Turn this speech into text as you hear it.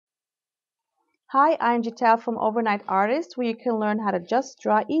Hi, I'm Jital from Overnight Artist, where you can learn how to just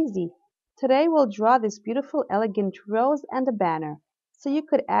draw easy. Today we'll draw this beautiful, elegant rose and a banner. So you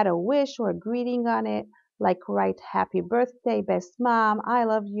could add a wish or a greeting on it, like write happy birthday, best mom, I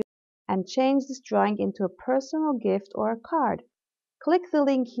love you, and change this drawing into a personal gift or a card. Click the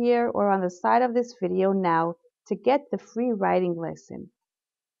link here or on the side of this video now to get the free writing lesson.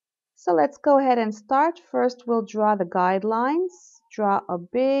 So let's go ahead and start. First, we'll draw the guidelines. Draw a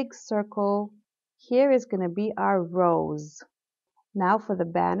big circle. Here is going to be our rose. Now for the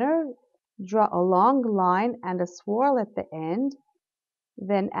banner, draw a long line and a swirl at the end.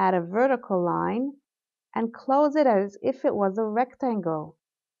 Then add a vertical line and close it as if it was a rectangle.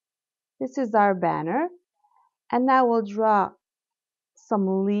 This is our banner. And now we'll draw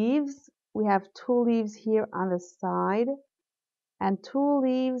some leaves. We have 2 leaves here on the side and 2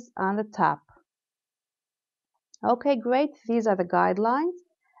 leaves on the top. Okay, great. These are the guidelines.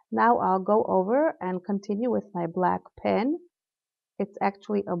 Now I'll go over and continue with my black pen. It's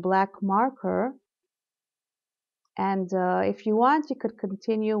actually a black marker. And if you want, you could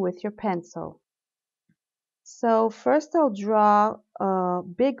continue with your pencil. So first I'll draw a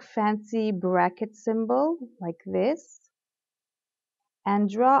big fancy bracket symbol like this. And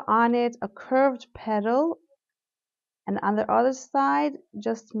draw on it a curved petal. And on the other side,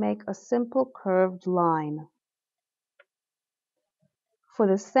 just make a simple curved line. For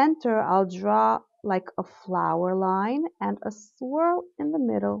the center, I'll draw like a flower line and a swirl in the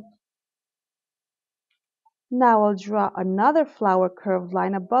middle. Now I'll draw another flower curved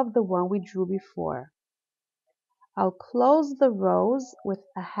line above the one we drew before. I'll close the rose with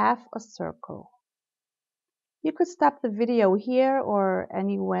a half a circle. You could stop the video here or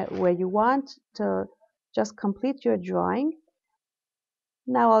anywhere where you want to just complete your drawing.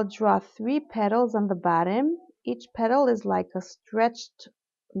 Now I'll draw 3 petals on the bottom. Each petal is like a stretched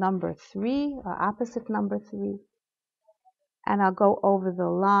number 3 or opposite number 3. And I'll go over the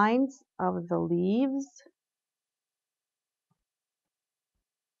lines of the leaves.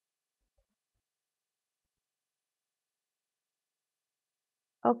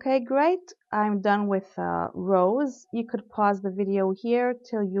 Okay, great. I'm done with rose. You could pause the video here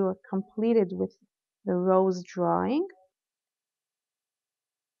till you're completed with the rose drawing.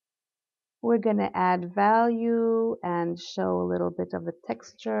 We're going to add value and show a little bit of the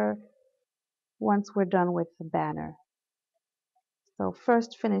texture once we're done with the banner. So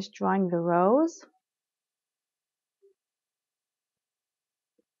first finish drawing the rose.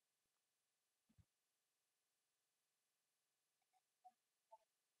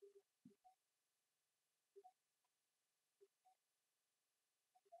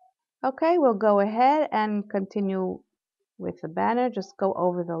 Okay, we'll go ahead and continue with the banner. Just go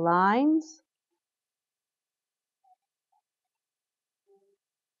over the lines.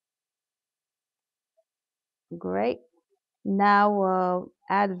 Great. Now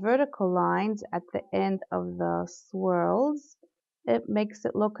add vertical lines at the end of the swirls. It makes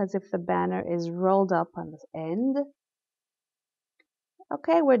it look as if the banner is rolled up on the end.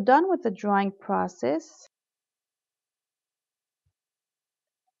 Okay, we're done with the drawing process.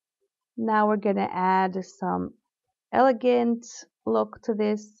 Now we're going to add some elegant look to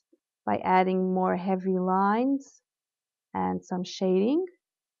this by adding more heavy lines and some shading.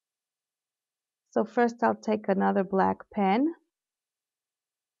 So first I'll take another black pen.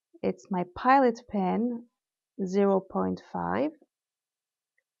 It's my Pilot pen 0.5.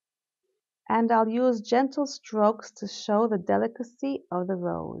 And I'll use gentle strokes to show the delicacy of the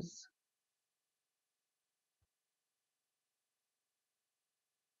rose.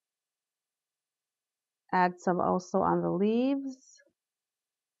 Add some also on the leaves.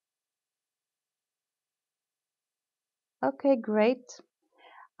 Okay, great.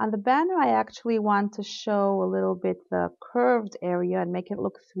 On the banner, I actually want to show a little bit the curved area and make it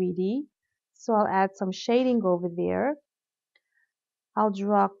look 3D. So I'll add some shading over there. I'll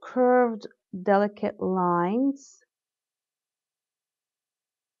draw curved, delicate lines.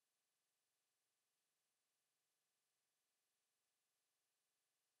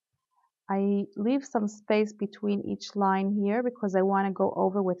 I leave some space between each line here because I want to go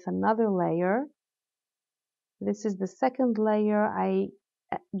over with another layer. This is the second layer. I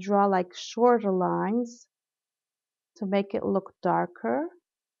draw like shorter lines to make it look darker.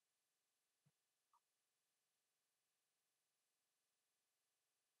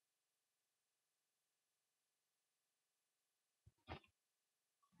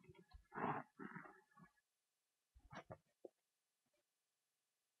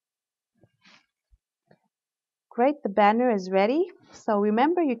 Great, the banner is ready. So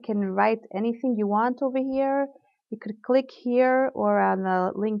remember, you can write anything you want over here. You could click here or on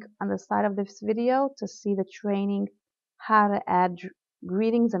the link on the side of this video to see the training how to add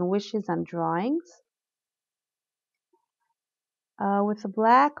greetings and wishes on drawings. With a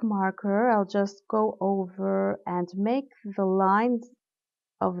black marker, I'll just go over and make the lines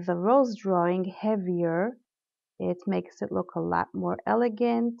of the rose drawing heavier. It makes it look a lot more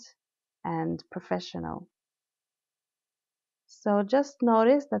elegant and professional. So just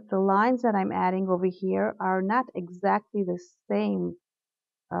notice that the lines that I'm adding over here are not exactly the same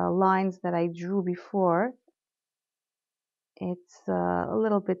lines that I drew before. It's a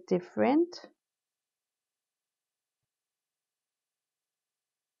little bit different.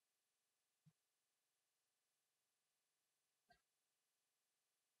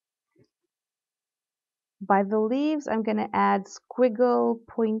 By the leaves, I'm going to add squiggle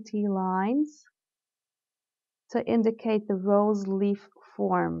pointy lines to indicate the rose leaf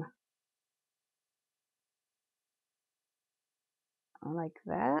form. Like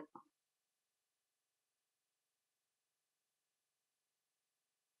that.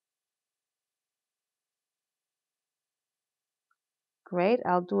 Great,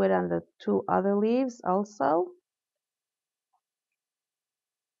 I'll do it on the two other leaves also.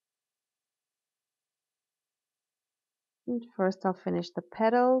 And first I'll finish the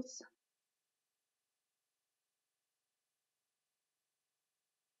petals.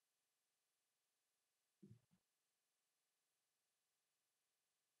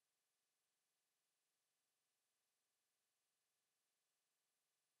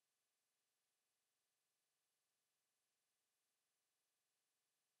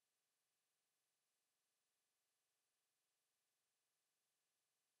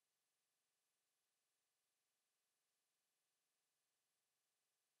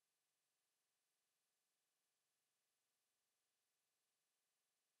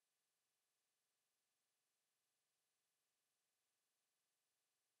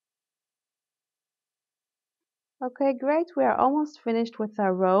 Okay, great. We are almost finished with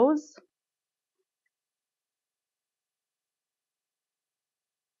our rose.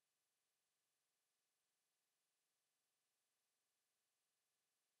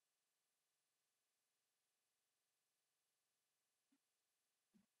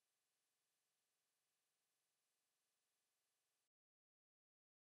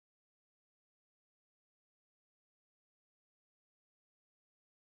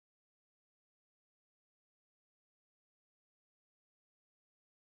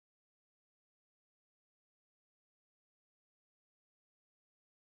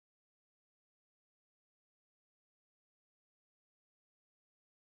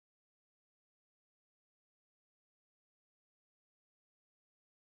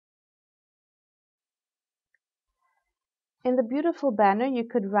 In the beautiful banner, you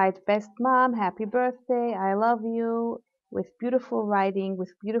could write Best Mom, Happy Birthday, I love you, with beautiful writing,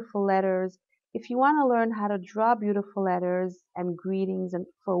 with beautiful letters. If you want to learn how to draw beautiful letters and greetings and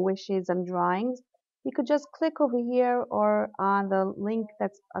for wishes and drawings, you could just click over here or on the link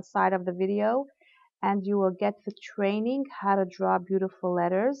that's aside of the video, and you will get the training how to draw beautiful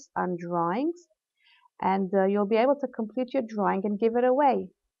letters on drawings, and you'll be able to complete your drawing and give it away.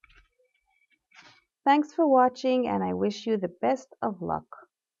 Thanks for watching, and I wish you the best of luck.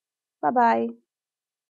 Bye bye.